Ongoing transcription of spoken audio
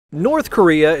North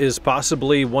Korea is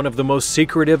possibly one of the most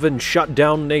secretive and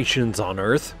shut-down nations on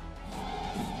Earth.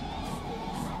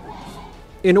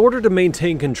 In order to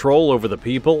maintain control over the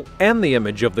people and the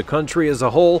image of the country as a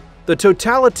whole, the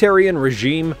totalitarian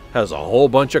regime has a whole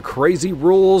bunch of crazy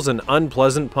rules and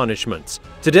unpleasant punishments.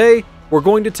 Today, we're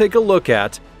going to take a look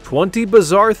at 20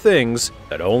 bizarre things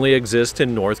that only exist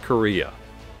in North Korea.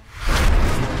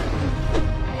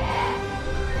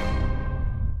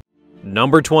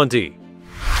 Number 20.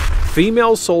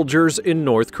 Female soldiers in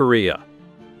North Korea.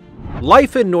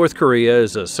 Life in North Korea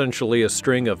is essentially a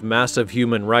string of massive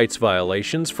human rights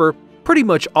violations for pretty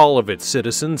much all of its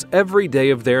citizens every day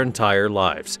of their entire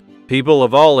lives. People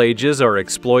of all ages are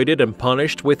exploited and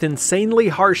punished with insanely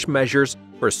harsh measures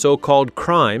for so-called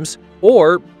crimes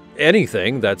or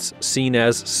anything that's seen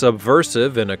as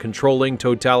subversive in a controlling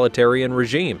totalitarian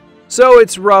regime. So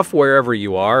it's rough wherever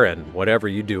you are and whatever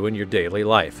you do in your daily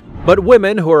life. But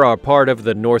women who are a part of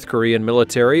the North Korean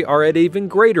military are at even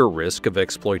greater risk of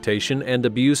exploitation and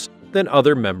abuse than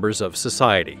other members of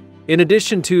society. In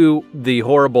addition to the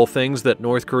horrible things that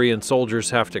North Korean soldiers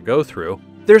have to go through,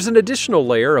 there's an additional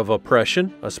layer of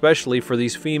oppression, especially for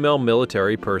these female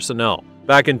military personnel.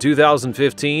 Back in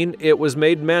 2015, it was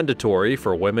made mandatory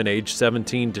for women aged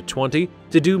 17 to 20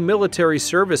 to do military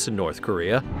service in North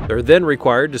Korea. They're then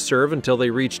required to serve until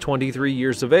they reach 23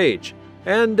 years of age.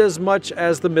 And as much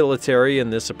as the military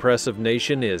in this oppressive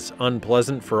nation is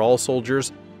unpleasant for all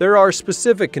soldiers, there are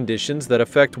specific conditions that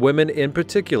affect women in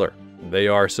particular. They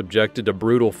are subjected to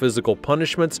brutal physical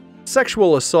punishments,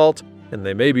 sexual assault, and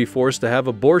they may be forced to have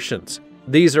abortions.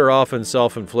 These are often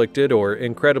self-inflicted or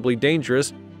incredibly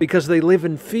dangerous because they live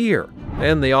in fear,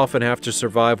 and they often have to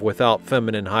survive without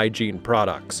feminine hygiene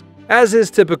products. As is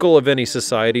typical of any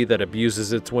society that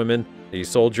abuses its women, these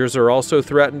soldiers are also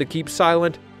threatened to keep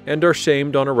silent and are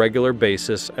shamed on a regular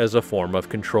basis as a form of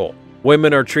control.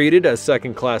 Women are treated as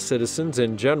second-class citizens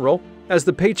in general, as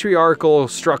the patriarchal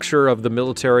structure of the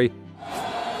military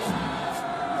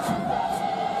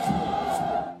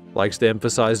likes to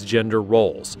emphasize gender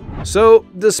roles. So,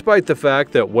 despite the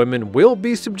fact that women will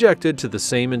be subjected to the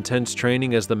same intense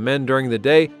training as the men during the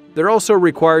day, they're also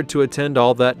required to attend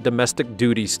all that domestic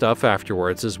duty stuff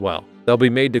afterwards as well. They'll be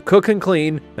made to cook and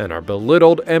clean and are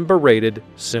belittled and berated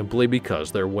simply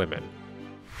because they're women.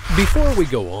 Before we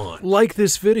go on, like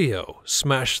this video,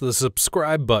 smash the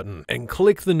subscribe button, and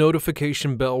click the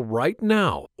notification bell right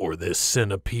now, or this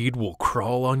centipede will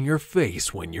crawl on your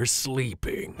face when you're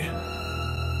sleeping.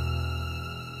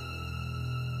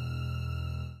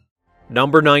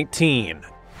 Number 19.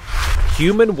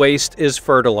 Human waste is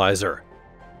fertilizer.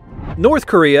 North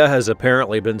Korea has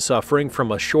apparently been suffering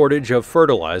from a shortage of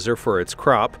fertilizer for its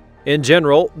crop. In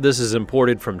general, this is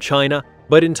imported from China,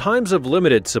 but in times of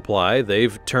limited supply,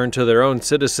 they've turned to their own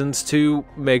citizens to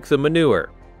make the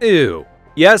manure. Ew.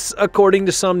 Yes, according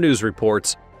to some news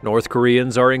reports, North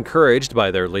Koreans are encouraged by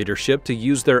their leadership to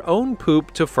use their own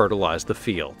poop to fertilize the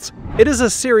fields. It is a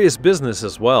serious business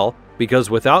as well, because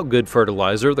without good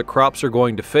fertilizer, the crops are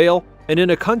going to fail, and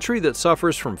in a country that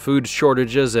suffers from food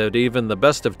shortages at even the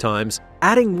best of times,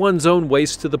 adding one's own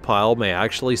waste to the pile may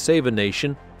actually save a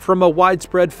nation from a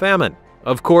widespread famine.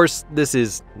 Of course, this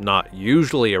is not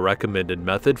usually a recommended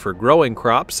method for growing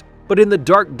crops, but in the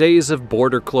dark days of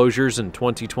border closures in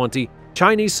 2020,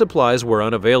 Chinese supplies were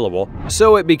unavailable,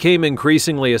 so it became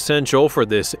increasingly essential for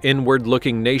this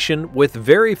inward-looking nation with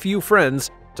very few friends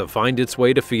to find its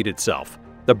way to feed itself.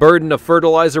 The burden of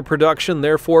fertilizer production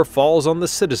therefore falls on the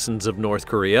citizens of North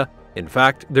Korea. In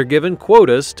fact, they're given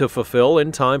quotas to fulfill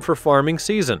in time for farming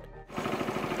season.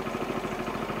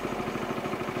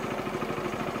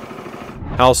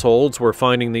 Households were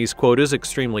finding these quotas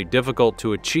extremely difficult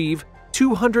to achieve,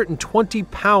 220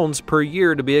 pounds per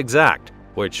year to be exact,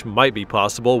 which might be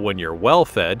possible when you're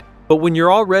well-fed, but when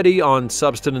you're already on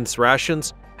subsistence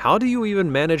rations, how do you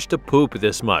even manage to poop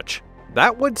this much?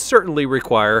 That would certainly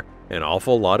require an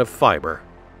awful lot of fiber.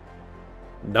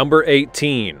 Number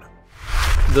 18.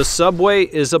 The subway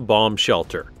is a bomb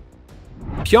shelter.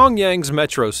 Pyongyang's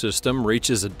metro system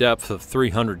reaches a depth of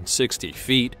 360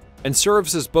 feet and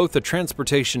serves as both a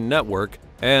transportation network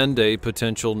and a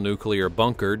potential nuclear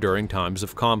bunker during times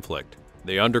of conflict.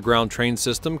 The underground train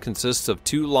system consists of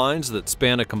two lines that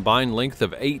span a combined length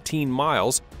of 18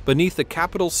 miles beneath the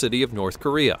capital city of North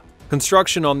Korea.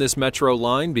 Construction on this metro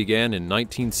line began in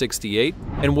 1968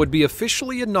 and would be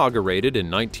officially inaugurated in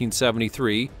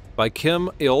 1973 by Kim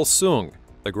Il-sung,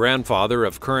 the grandfather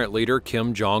of current leader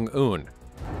Kim Jong-un.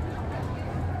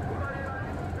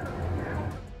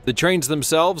 The trains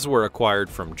themselves were acquired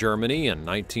from Germany in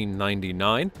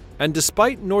 1999, and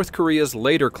despite North Korea's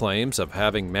later claims of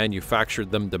having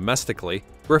manufactured them domestically,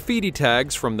 Graffiti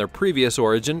tags from their previous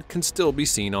origin can still be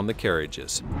seen on the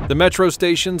carriages. The metro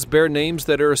stations bear names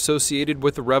that are associated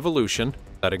with the revolution.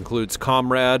 That includes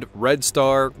Comrade, Red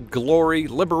Star, Glory,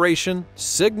 Liberation,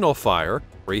 Signal Fire,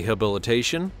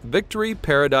 Rehabilitation, Victory,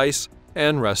 Paradise,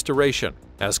 and Restoration.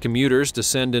 As commuters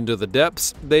descend into the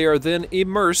depths, they are then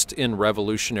immersed in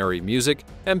revolutionary music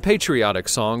and patriotic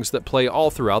songs that play all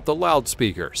throughout the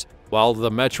loudspeakers. While the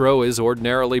metro is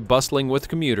ordinarily bustling with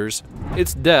commuters,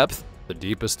 its depth, the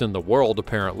deepest in the world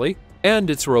apparently, and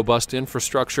its robust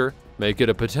infrastructure make it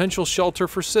a potential shelter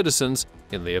for citizens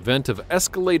in the event of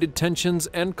escalated tensions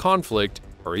and conflict,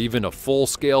 or even a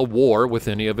full-scale war with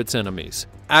any of its enemies.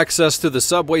 Access to the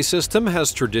subway system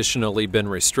has traditionally been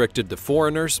restricted to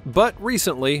foreigners, but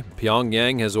recently,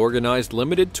 Pyongyang has organized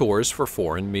limited tours for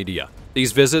foreign media.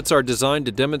 These visits are designed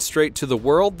to demonstrate to the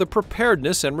world the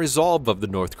preparedness and resolve of the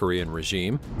North Korean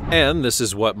regime, and this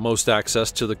is what most access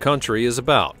to the country is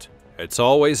about. It's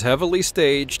always heavily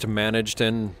staged, managed,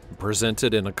 and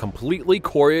presented in a completely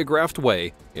choreographed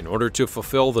way in order to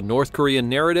fulfill the North Korean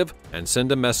narrative and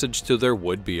send a message to their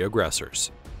would-be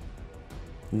aggressors.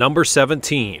 Number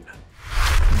 17.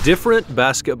 Different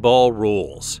basketball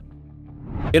rules.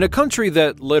 In a country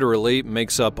that literally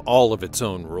makes up all of its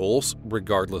own rules,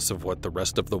 regardless of what the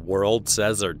rest of the world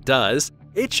says or does,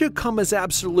 it should come as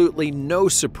absolutely no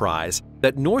surprise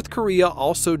that North Korea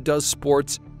also does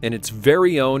sports in its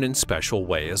very own and special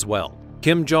way as well.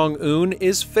 Kim Jong-un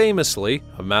is famously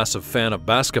a massive fan of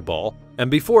basketball,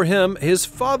 and before him, his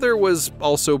father was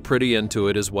also pretty into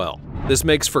it as well. This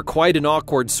makes for quite an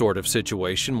awkward sort of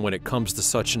situation when it comes to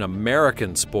such an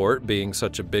American sport being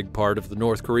such a big part of the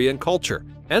North Korean culture,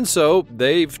 and so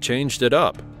they've changed it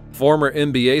up. Former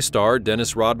NBA star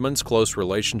Dennis Rodman's close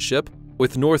relationship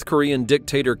with North Korean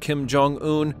dictator Kim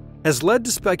Jong-un has led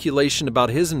to speculation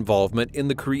about his involvement in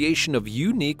the creation of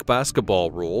unique basketball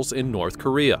rules in North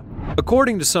Korea.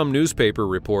 According to some newspaper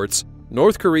reports,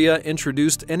 North Korea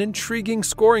introduced an intriguing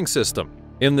scoring system.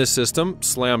 In this system,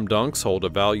 slam dunks hold a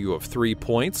value of 3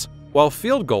 points, while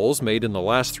field goals made in the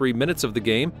last 3 minutes of the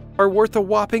game are worth a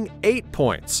whopping 8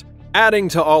 points. Adding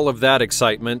to all of that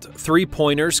excitement,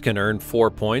 3-pointers can earn 4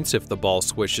 points if the ball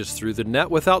swishes through the net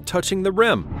without touching the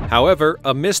rim. However,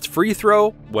 a missed free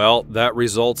throw, well, that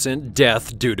results in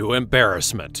death due to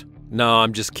embarrassment. No,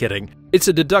 I'm just kidding. It's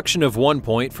a deduction of 1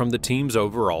 point from the team's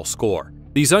overall score.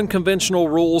 These unconventional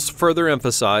rules further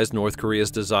emphasize North Korea's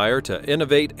desire to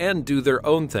innovate and do their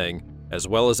own thing, as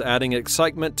well as adding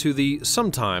excitement to the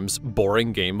sometimes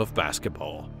boring game of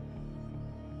basketball.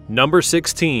 Number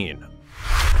 16.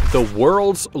 The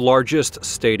world's largest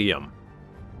stadium.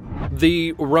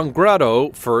 The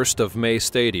Runggrado 1st of May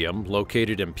Stadium,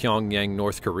 located in Pyongyang,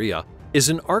 North Korea, is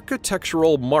an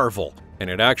architectural marvel, and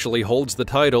it actually holds the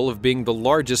title of being the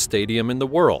largest stadium in the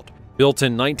world. Built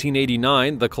in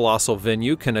 1989, the colossal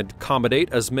venue can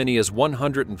accommodate as many as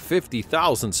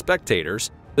 150,000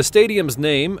 spectators. The stadium's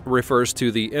name refers to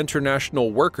the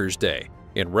International Workers' Day,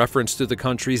 in reference to the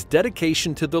country's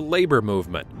dedication to the labor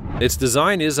movement. Its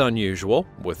design is unusual,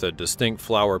 with a distinct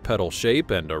flower petal shape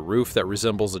and a roof that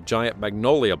resembles a giant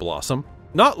magnolia blossom.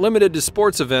 Not limited to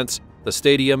sports events, the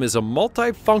stadium is a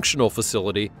multifunctional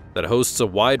facility that hosts a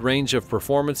wide range of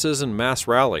performances and mass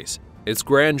rallies. Its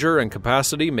grandeur and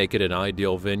capacity make it an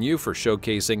ideal venue for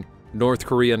showcasing North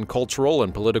Korean cultural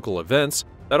and political events.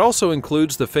 That also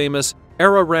includes the famous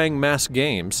Arirang Mass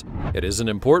Games. It is an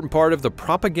important part of the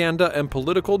propaganda and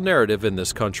political narrative in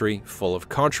this country, full of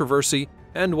controversy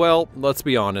and, well, let's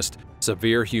be honest,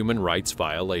 severe human rights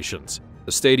violations.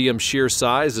 The stadium's sheer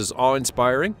size is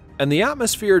awe-inspiring, and the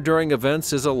atmosphere during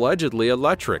events is allegedly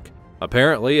electric.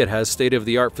 Apparently, it has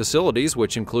state-of-the-art facilities,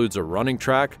 which includes a running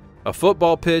track, a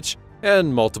football pitch,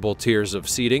 and multiple tiers of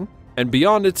seating. And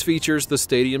beyond its features, the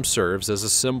stadium serves as a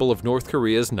symbol of North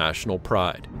Korea's national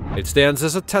pride. It stands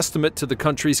as a testament to the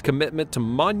country's commitment to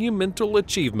monumental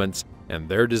achievements and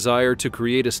their desire to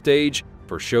create a stage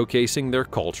for showcasing their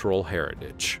cultural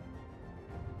heritage.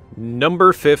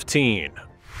 Number 15.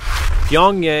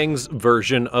 Pyongyang's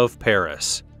version of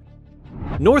Paris.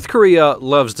 North Korea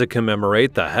loves to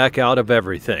commemorate the heck out of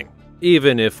everything,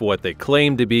 even if what they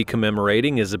claim to be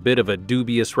commemorating is a bit of a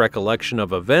dubious recollection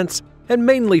of events and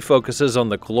mainly focuses on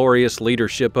the glorious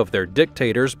leadership of their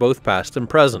dictators, both past and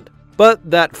present. But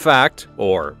that fact,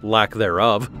 or lack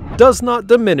thereof, does not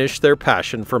diminish their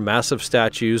passion for massive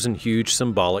statues and huge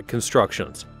symbolic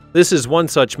constructions. This is one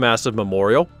such massive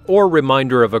memorial, or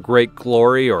reminder of a great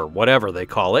glory, or whatever they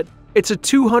call it. It's a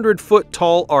 200-foot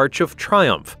tall Arch of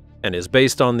Triumph, and is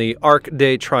based on the Arc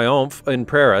de Triomphe in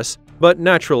Paris, but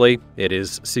naturally, it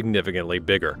is significantly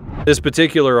bigger. This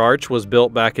particular arch was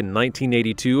built back in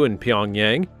 1982 in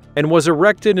Pyongyang, and was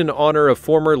erected in honor of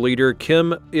former leader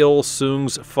Kim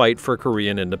Il-sung's fight for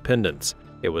Korean independence.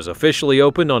 It was officially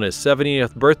opened on his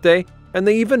 70th birthday, and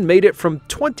they even made it from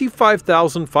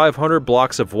 25,500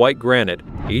 blocks of white granite,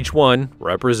 each one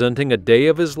representing a day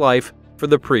of his life for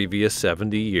the previous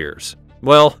 70 years.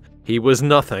 Well, he was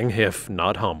nothing if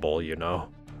not humble, you know.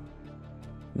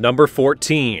 Number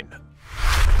 14.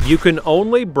 You can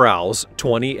only browse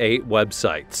 28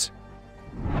 websites.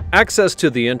 Access to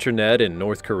the internet in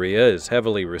North Korea is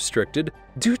heavily restricted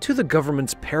due to the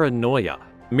government's paranoia.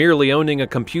 Merely owning a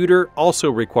computer also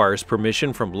requires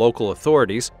permission from local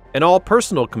authorities, and all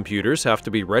personal computers have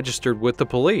to be registered with the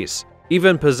police.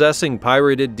 Even possessing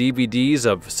pirated DVDs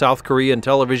of South Korean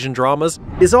television dramas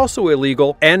is also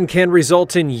illegal and can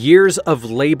result in years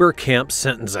of labor camp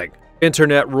sentencing.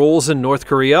 Internet rules in North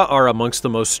Korea are amongst the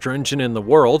most stringent in the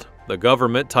world. The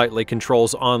government tightly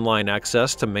controls online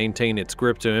access to maintain its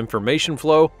grip to information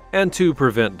flow and to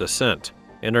prevent dissent.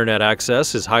 Internet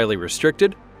access is highly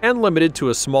restricted and limited to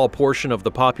a small portion of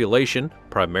the population,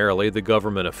 primarily the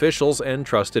government officials and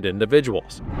trusted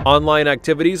individuals. Online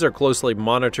activities are closely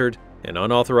monitored, and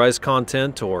unauthorized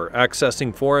content or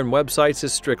accessing foreign websites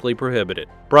is strictly prohibited.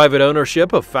 Private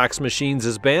ownership of fax machines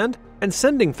is banned, and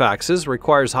sending faxes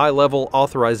requires high-level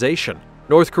authorization.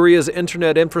 North Korea's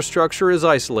internet infrastructure is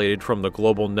isolated from the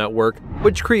global network,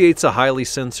 which creates a highly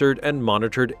censored and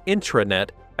monitored intranet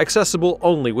accessible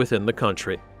only within the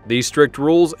country. These strict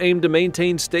rules aim to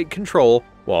maintain state control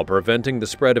while preventing the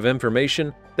spread of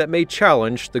information that may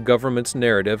challenge the government's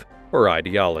narrative or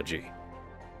ideology.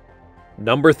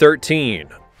 Number 13.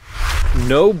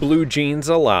 No blue jeans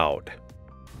allowed.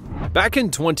 Back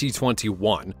in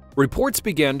 2021, reports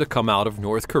began to come out of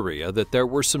North Korea that there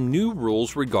were some new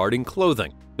rules regarding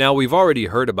clothing. Now, we've already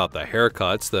heard about the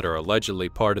haircuts that are allegedly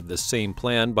part of the same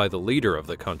plan by the leader of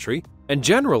the country, and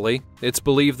generally, it's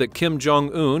believed that Kim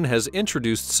Jong-un has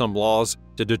introduced some laws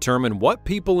to determine what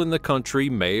people in the country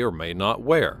may or may not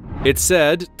wear. It's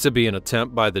said to be an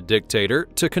attempt by the dictator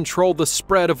to control the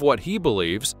spread of what he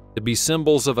believes to be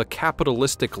symbols of a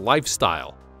capitalistic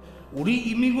lifestyle.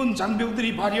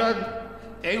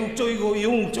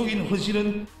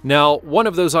 Now, one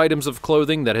of those items of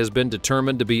clothing that has been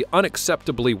determined to be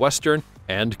unacceptably Western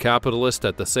and capitalist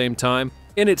at the same time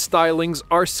in its stylings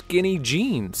are skinny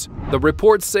jeans. The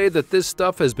reports say that this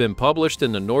stuff has been published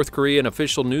in the North Korean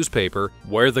official newspaper,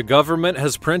 where the government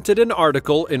has printed an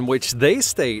article in which they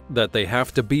state that they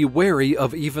have to be wary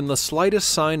of even the slightest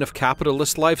sign of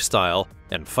capitalist lifestyle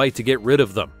and fight to get rid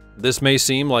of them. This may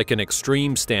seem like an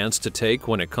extreme stance to take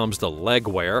when it comes to leg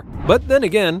wear, but then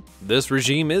again, this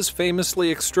regime is famously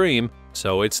extreme,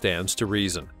 so it stands to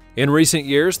reason. In recent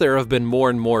years, there have been more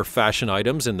and more fashion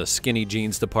items in the skinny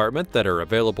jeans department that are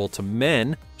available to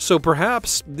men, so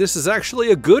perhaps this is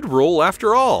actually a good rule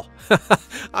after all.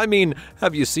 I mean,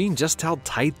 have you seen just how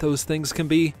tight those things can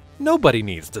be? Nobody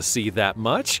needs to see that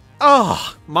much.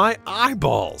 Ah, my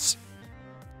eyeballs!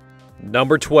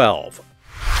 Number 12.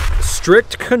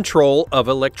 Strict control of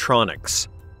electronics.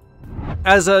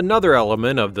 As another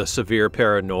element of the severe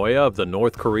paranoia of the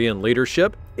North Korean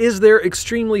leadership is their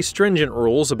extremely stringent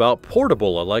rules about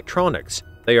portable electronics.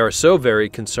 They are so very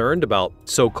concerned about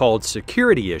so-called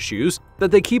security issues that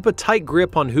they keep a tight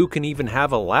grip on who can even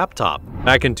have a laptop.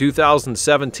 Back in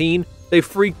 2017, they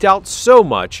freaked out so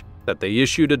much that they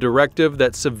issued a directive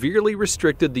that severely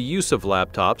restricted the use of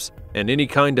laptops and any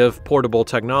kind of portable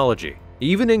technology,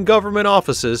 even in government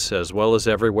offices as well as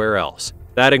everywhere else.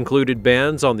 That included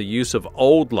bans on the use of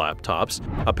old laptops.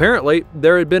 Apparently,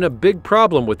 there had been a big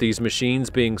problem with these machines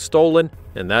being stolen,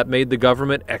 and that made the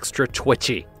government extra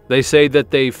twitchy. They say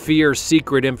that they fear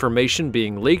secret information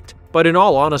being leaked, but in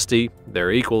all honesty,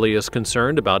 they're equally as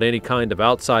concerned about any kind of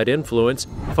outside influence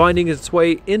finding its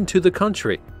way into the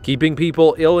country. Keeping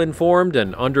people ill-informed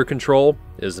and under control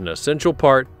is an essential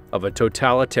part of a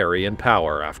totalitarian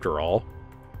power, after all.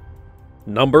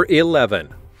 Number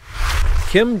 11.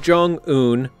 Kim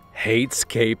Jong-un hates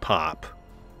K-pop.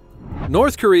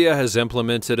 North Korea has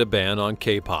implemented a ban on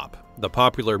K-pop, the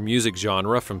popular music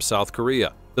genre from South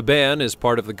Korea. The ban is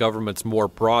part of the government's more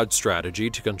broad strategy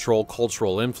to control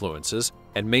cultural influences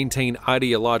and maintain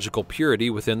ideological purity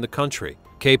within the country.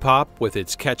 K-pop, with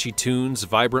its catchy tunes,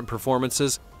 vibrant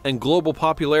performances, and global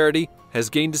popularity, has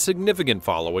gained a significant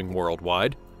following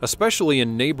worldwide, especially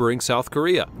in neighboring South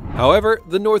Korea. However,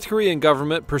 the North Korean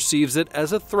government perceives it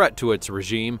as a threat to its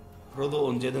regime,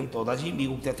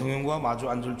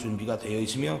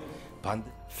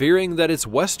 fearing that its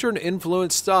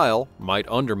Western-influenced style might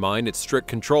undermine its strict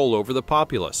control over the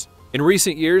populace. In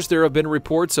recent years, there have been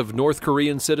reports of North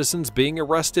Korean citizens being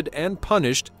arrested and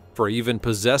punished for even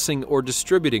possessing or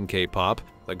distributing K-pop,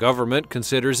 The government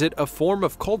considers it a form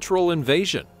of cultural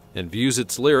invasion and views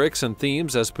its lyrics and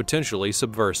themes as potentially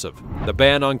subversive. The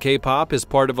ban on K-pop is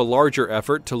part of a larger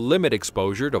effort to limit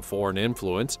exposure to foreign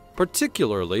influence,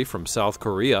 particularly from South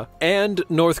Korea, and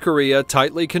North Korea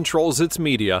tightly controls its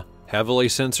media, heavily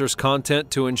censors content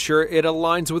to ensure it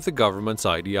aligns with the government's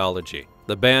ideology.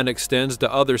 The ban extends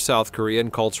to other South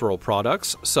Korean cultural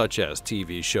products, such as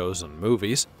TV shows and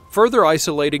movies, further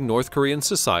isolating North Korean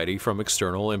society from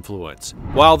external influence.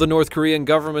 While the North Korean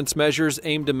government's measures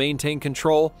aim to maintain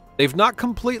control, they've not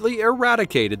completely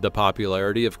eradicated the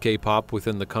popularity of K-pop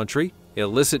within the country.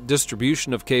 Illicit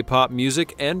distribution of K-pop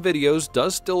music and videos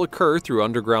does still occur through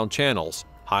underground channels,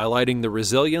 highlighting the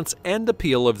resilience and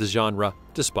appeal of the genre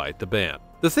despite the ban.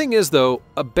 The thing is, though,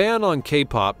 a ban on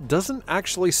K-pop doesn't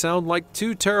actually sound like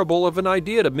too terrible of an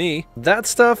idea to me. That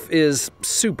stuff is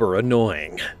super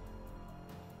annoying.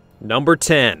 Number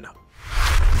 10.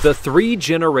 The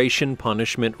 3-generation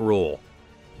punishment rule.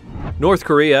 North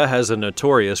Korea has a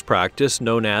notorious practice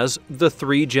known as the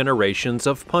 3 generations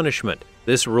of punishment.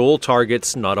 This rule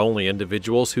targets not only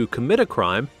individuals who commit a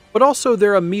crime, but also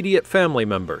their immediate family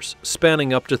members,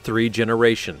 spanning up to 3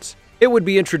 generations. It would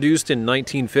be introduced in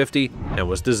 1950 and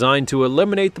was designed to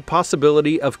eliminate the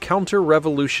possibility of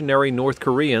counter-revolutionary North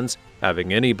Koreans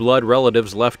having any blood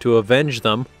relatives left to avenge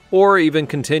them or even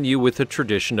continue with the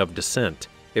tradition of descent.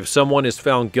 If someone is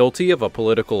found guilty of a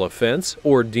political offense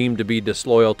or deemed to be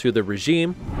disloyal to the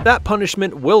regime, that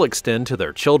punishment will extend to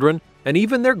their children and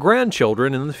even their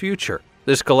grandchildren in the future.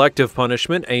 This collective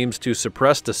punishment aims to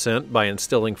suppress dissent by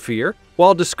instilling fear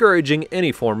while discouraging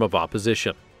any form of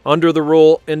opposition. Under the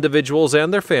rule, individuals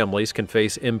and their families can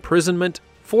face imprisonment,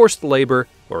 forced labor,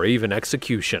 or even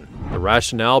execution. The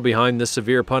rationale behind this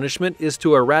severe punishment is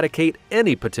to eradicate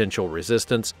any potential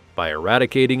resistance by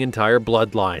eradicating entire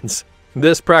bloodlines.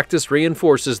 This practice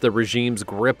reinforces the regime's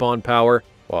grip on power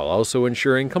while also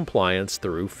ensuring compliance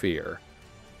through fear.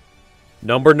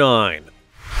 Number 9.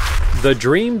 The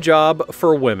dream job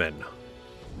for women.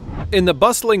 In the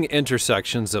bustling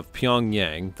intersections of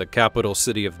Pyongyang, the capital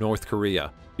city of North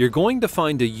Korea, you're going to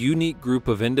find a unique group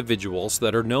of individuals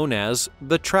that are known as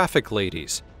the traffic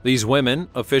ladies. These women,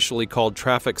 officially called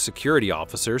traffic security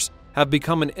officers, have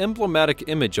become an emblematic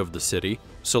image of the city.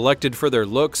 Selected for their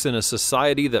looks in a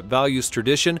society that values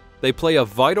tradition, they play a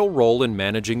vital role in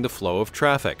managing the flow of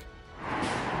traffic.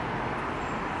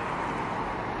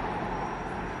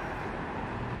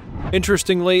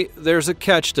 Interestingly, there's a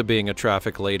catch to being a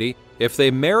traffic lady. If they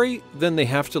marry, then they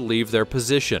have to leave their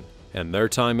position, and their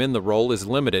time in the role is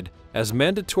limited, as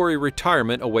mandatory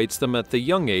retirement awaits them at the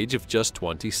young age of just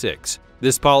 26.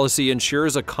 This policy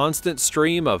ensures a constant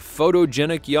stream of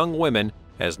photogenic young women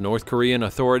as North Korean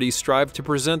authorities strive to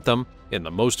present them in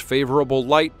the most favorable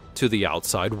light to the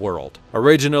outside world.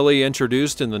 Originally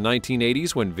introduced in the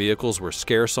 1980s when vehicles were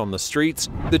scarce on the streets,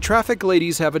 the traffic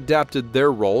ladies have adapted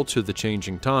their role to the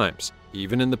changing times.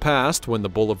 Even in the past, when the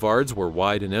boulevards were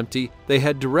wide and empty, they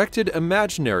had directed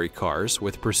imaginary cars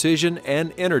with precision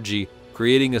and energy,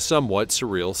 creating a somewhat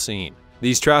surreal scene.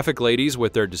 These traffic ladies,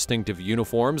 with their distinctive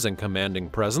uniforms and commanding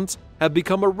presence, have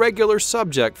become a regular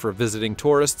subject for visiting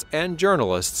tourists and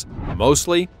journalists,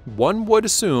 mostly, one would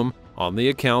assume, on the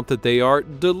account that they are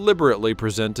deliberately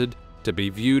presented to be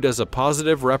viewed as a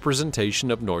positive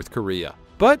representation of North Korea.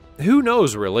 But who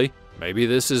knows, really? Maybe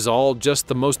this is all just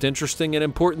the most interesting and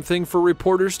important thing for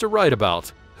reporters to write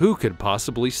about. Who could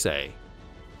possibly say?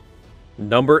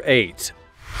 Number 8.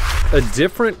 A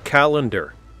different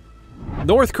calendar.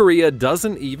 North Korea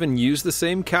doesn't even use the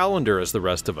same calendar as the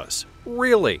rest of us.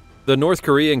 Really? The North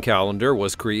Korean calendar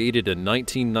was created in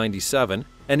 1997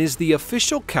 and is the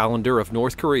official calendar of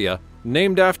North Korea,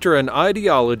 named after an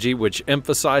ideology which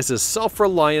emphasizes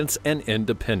self-reliance and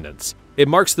independence. It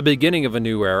marks the beginning of a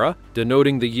new era,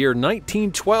 denoting the year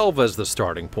 1912 as the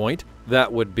starting point.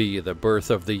 That would be the birth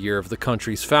of the year of the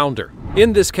country's founder.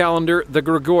 In this calendar, the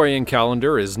Gregorian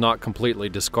calendar is not completely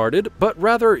discarded, but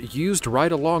rather used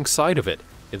right alongside of it.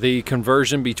 The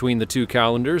conversion between the two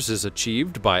calendars is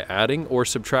achieved by adding or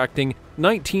subtracting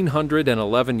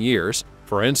 1911 years.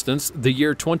 For instance, the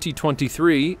year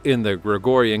 2023 in the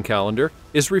Gregorian calendar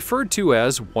is referred to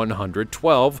as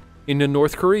 112 in the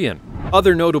North Korean.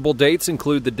 Other notable dates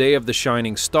include the Day of the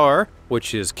Shining Star,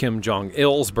 which is Kim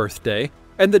Jong-il's birthday,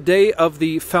 and the Day of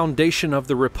the Foundation of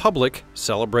the Republic,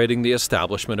 celebrating the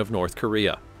establishment of North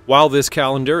Korea. While this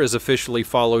calendar is officially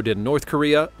followed in North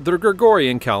Korea, the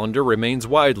Gregorian calendar remains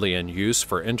widely in use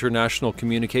for international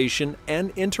communication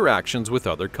and interactions with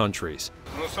other countries.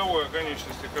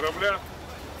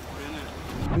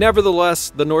 Nevertheless,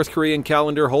 the North Korean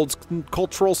calendar holds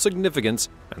cultural significance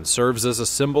and serves as a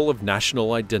symbol of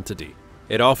national identity.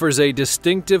 It offers a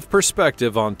distinctive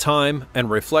perspective on time and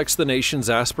reflects the nation's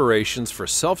aspirations for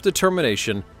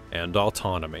self-determination and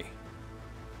autonomy.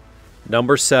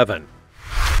 Number 7.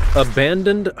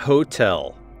 Abandoned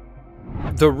Hotel.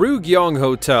 The Ryugyong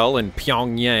Hotel in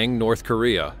Pyongyang, North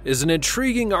Korea, is an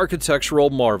intriguing architectural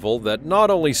marvel that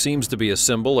not only seems to be a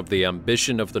symbol of the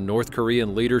ambition of the North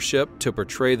Korean leadership to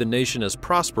portray the nation as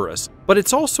prosperous, but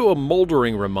it's also a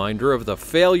moldering reminder of the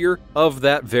failure of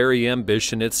that very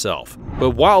ambition itself.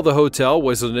 But while the hotel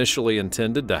was initially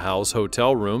intended to house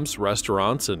hotel rooms,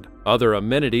 restaurants, and other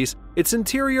amenities, its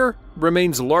interior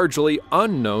remains largely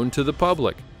unknown to the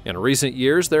public. In recent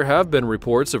years, there have been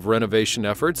reports of renovation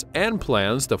efforts and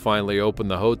plans to finally open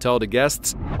the hotel to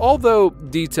guests. Although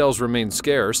details remain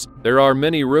scarce, there are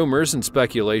many rumors and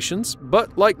speculations,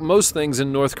 but like most things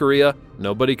in North Korea,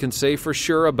 nobody can say for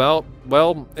sure about,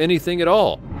 well, anything at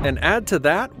all. And add to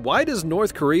that, why does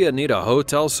North Korea need a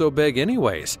hotel so big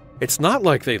anyways? It's not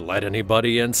like they let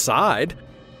anybody inside.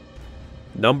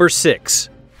 Number 6.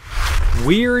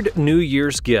 Weird New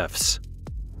Year's Gifts.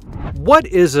 What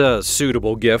is a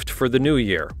suitable gift for the new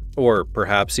year? Or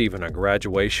perhaps even a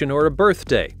graduation or a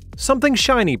birthday? Something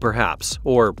shiny perhaps,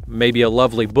 or maybe a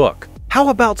lovely book. How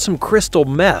about some crystal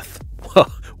meth?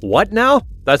 What now?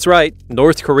 That's right,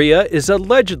 North Korea is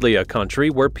allegedly a country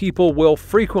where people will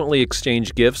frequently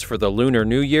exchange gifts for the Lunar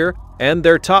New Year, and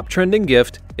their top trending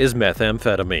gift is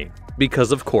methamphetamine.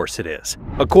 Because of course it is.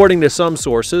 According to some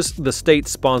sources, the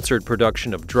state-sponsored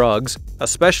production of drugs,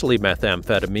 especially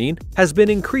methamphetamine, has been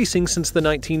increasing since the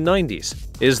 1990s.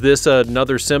 Is this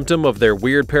another symptom of their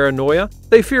weird paranoia?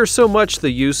 They fear so much the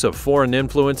use of foreign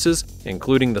influences,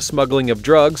 including the smuggling of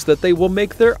drugs, that they will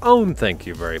make their own, thank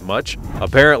you very much.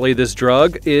 Apparently this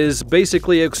drug is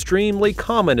basically extremely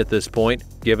common at this point,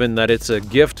 given that its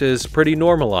gift is pretty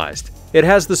normalized. It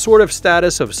has the sort of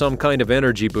status of some kind of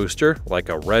energy booster, like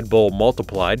a Red Bull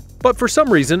multiplied, but for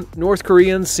some reason, North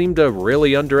Koreans seem to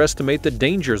really underestimate the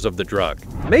dangers of the drug.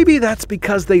 Maybe that's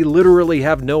because they literally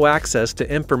have no access to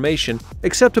information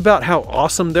except about how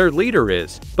awesome their leader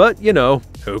is. But, you know,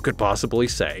 who could possibly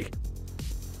say?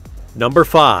 Number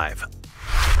 5.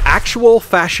 Actual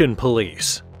fashion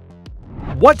police.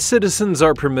 What citizens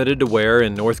are permitted to wear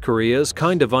in North Korea is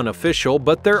kind of unofficial,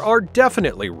 but there are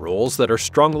definitely rules that are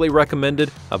strongly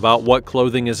recommended about what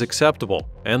clothing is acceptable,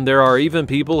 and there are even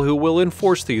people who will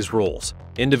enforce these rules.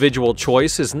 Individual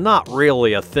choice is not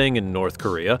really a thing in North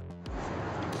Korea.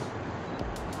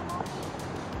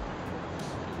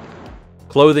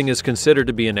 Clothing is considered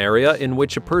to be an area in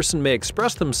which a person may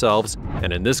express themselves,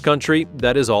 and in this country,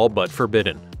 that is all but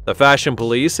forbidden. The fashion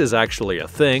police is actually a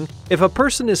thing. If a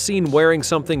person is seen wearing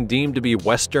something deemed to be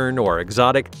Western or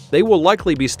exotic, they will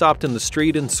likely be stopped in the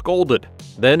street and scolded.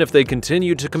 Then, if they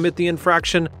continue to commit the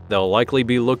infraction, they'll likely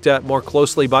be looked at more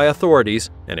closely by authorities,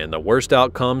 and in the worst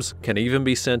outcomes, can even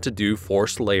be sent to do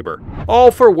forced labor. All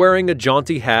for wearing a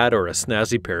jaunty hat or a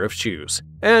snazzy pair of shoes.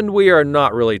 And we are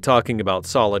not really talking about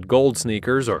solid gold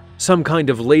sneakers or some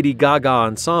kind of Lady Gaga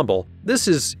ensemble. This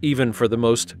is even for the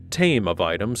most tame of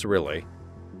items, really.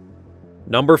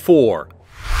 Number 4.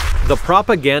 The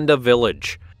Propaganda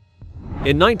Village.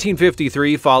 In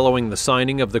 1953, following the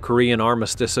signing of the Korean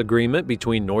Armistice Agreement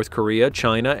between North Korea,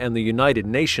 China, and the United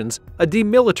Nations, a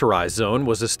demilitarized zone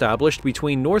was established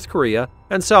between North Korea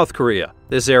and South Korea.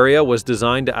 This area was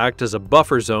designed to act as a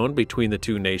buffer zone between the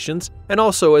two nations and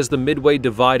also as the midway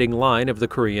dividing line of the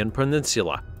Korean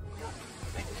peninsula.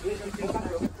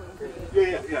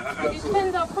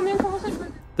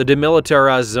 The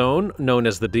demilitarized zone, known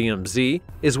as the DMZ,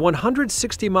 is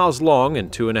 160 miles long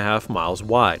and 2.5 miles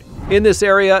wide. In this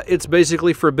area, it's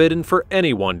basically forbidden for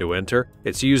anyone to enter.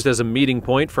 It's used as a meeting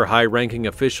point for high-ranking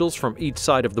officials from each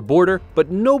side of the border, but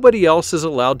nobody else is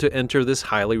allowed to enter this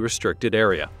highly restricted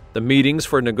area. The meetings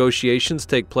for negotiations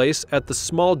take place at the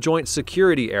small joint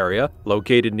security area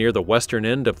located near the western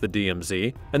end of the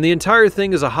DMZ, and the entire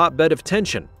thing is a hotbed of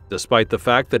tension, despite the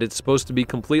fact that it's supposed to be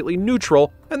completely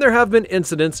neutral, and there have been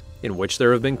incidents in which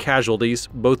there have been casualties,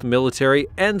 both military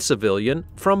and civilian,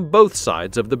 from both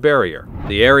sides of the barrier.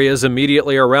 The areas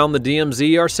immediately around the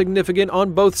DMZ are significant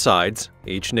on both sides.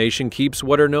 Each nation keeps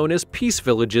what are known as peace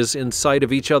villages in sight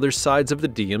of each other's sides of the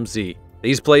DMZ.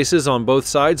 These places on both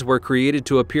sides were created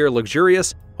to appear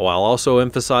luxurious, while also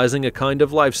emphasizing a kind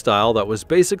of lifestyle that was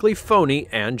basically phony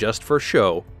and just for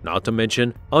show, not to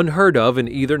mention unheard of in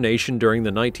either nation during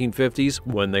the 1950s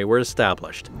when they were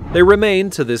established. They remain,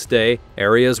 to this day,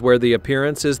 areas where the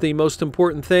appearance is the most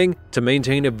important thing, to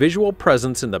maintain a visual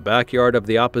presence in the backyard of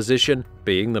the opposition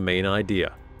being the main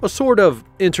idea. A sort of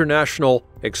international,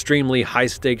 extremely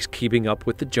high-stakes keeping up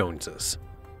with the Joneses.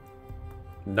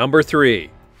 Number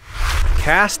 3.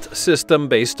 caste system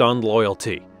based on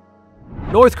loyalty.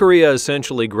 North Korea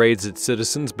essentially grades its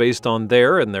citizens based on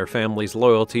their and their family's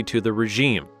loyalty to the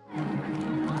regime.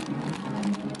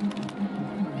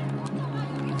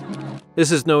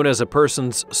 This is known as a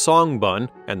person's songbun,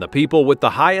 and the people with the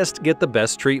highest get the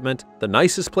best treatment, the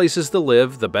nicest places to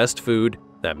live, the best food,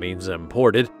 that means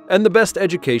imported, and the best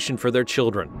education for their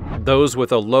children. Those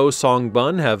with a low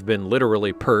songbun have been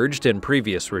literally purged in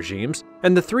previous regimes,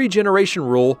 and the three-generation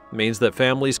rule means that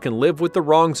families can live with the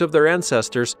wrongs of their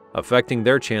ancestors, affecting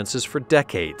their chances for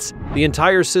decades. The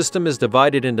entire system is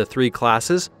divided into three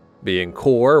classes, being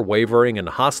core, wavering, and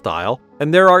hostile,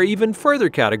 and there are even further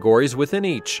categories within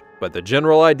each. But the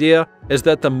general idea is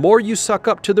that the more you suck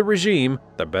up to the regime,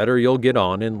 the better you'll get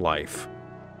on in life.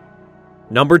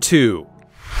 Number 2.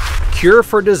 Cure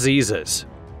for diseases.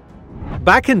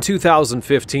 Back in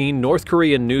 2015, North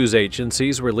Korean news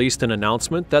agencies released an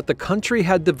announcement that the country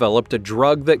had developed a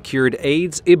drug that cured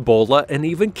AIDS, Ebola, and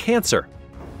even cancer.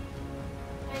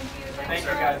 Thank you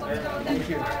guys, man. Thank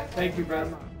you. Thank you very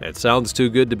much. It sounds too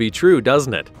good to be true,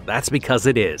 doesn't it? That's because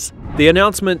it is. The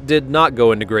announcement did not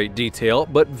go into great detail,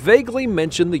 but vaguely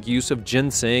mentioned the use of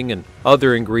ginseng and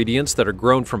other ingredients that are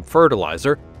grown from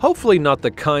fertilizer, hopefully not the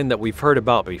kind that we've heard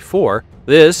about before.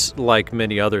 This, like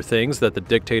many other things that the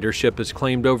dictatorship has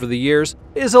claimed over the years,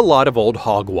 is a lot of old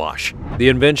hogwash. The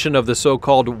invention of the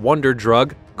so-called wonder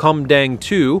drug,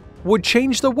 Kumdang-2, would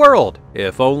change the world,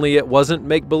 if only it wasn't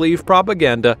make-believe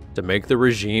propaganda to make the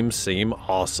regime seem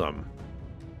awesome.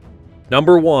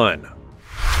 Number 1.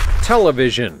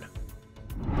 Television.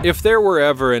 If there were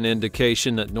ever an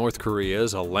indication that North Korea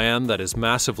is a land that is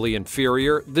massively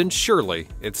inferior, then surely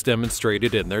it's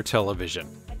demonstrated in their television.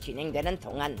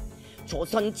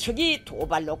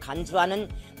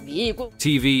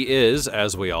 TV is,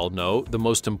 as we all know, the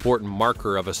most important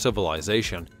marker of a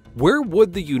civilization. Where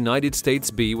would the United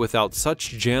States be without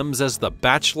such gems as The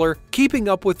Bachelor, Keeping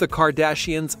Up with the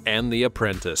Kardashians, and The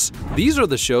Apprentice? These are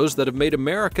the shows that have made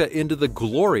America into the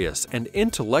glorious and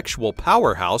intellectual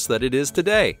powerhouse that it is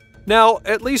today. Now,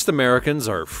 at least Americans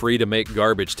are free to make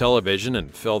garbage television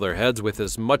and fill their heads with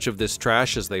as much of this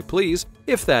trash as they please,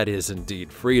 if that is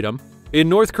indeed freedom. In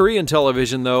North Korean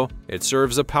television, though, it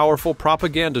serves a powerful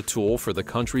propaganda tool for the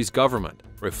country's government,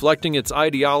 reflecting its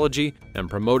ideology and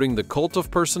promoting the cult of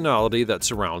personality that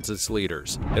surrounds its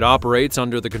leaders. It operates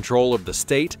under the control of the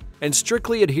state and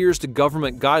strictly adheres to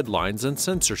government guidelines and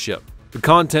censorship. The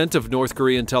content of North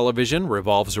Korean television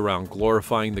revolves around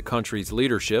glorifying the country's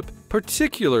leadership,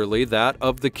 particularly that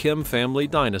of the Kim family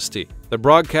dynasty. The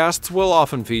broadcasts will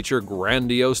often feature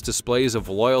grandiose displays of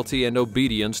loyalty and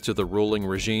obedience to the ruling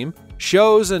regime.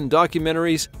 Shows and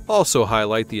documentaries also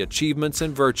highlight the achievements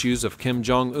and virtues of Kim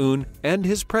Jong-un and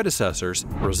his predecessors,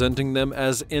 presenting them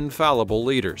as infallible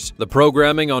leaders. The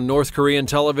programming on North Korean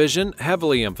television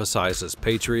heavily emphasizes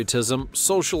patriotism,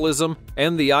 socialism,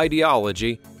 and the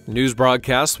ideology. News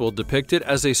broadcasts will depict it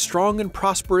as a strong and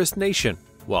prosperous nation,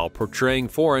 while portraying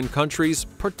foreign countries,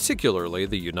 particularly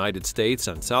the United States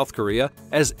and South Korea,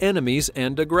 as enemies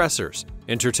and aggressors.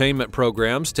 Entertainment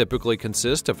programs typically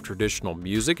consist of traditional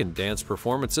music and dance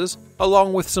performances,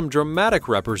 along with some dramatic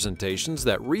representations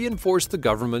that reinforce the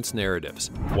government's narratives.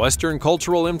 Western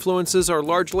cultural influences are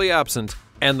largely absent,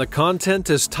 and the content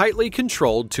is tightly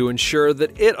controlled to ensure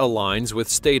that it aligns with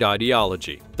state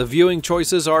ideology. The viewing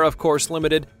choices are, of course,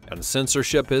 limited, and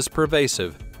censorship is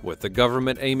pervasive, with the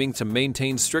government aiming to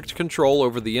maintain strict control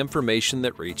over the information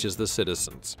that reaches the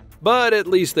citizens. But at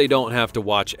least they don't have to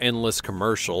watch endless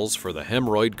commercials for the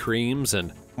hemorrhoid creams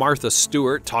and Martha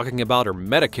Stewart talking about her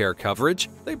Medicare coverage.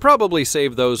 They probably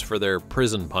save those for their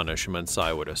prison punishments,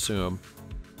 I would assume.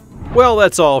 Well,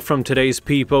 that's all from today's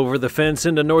peep over the fence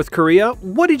into North Korea.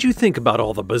 What did you think about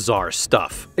all the bizarre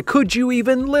stuff? Could you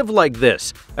even live like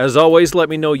this? As always, let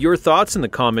me know your thoughts in the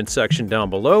comments section down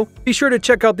below. Be sure to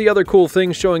check out the other cool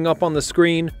things showing up on the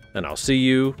screen, and I'll see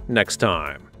you next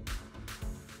time.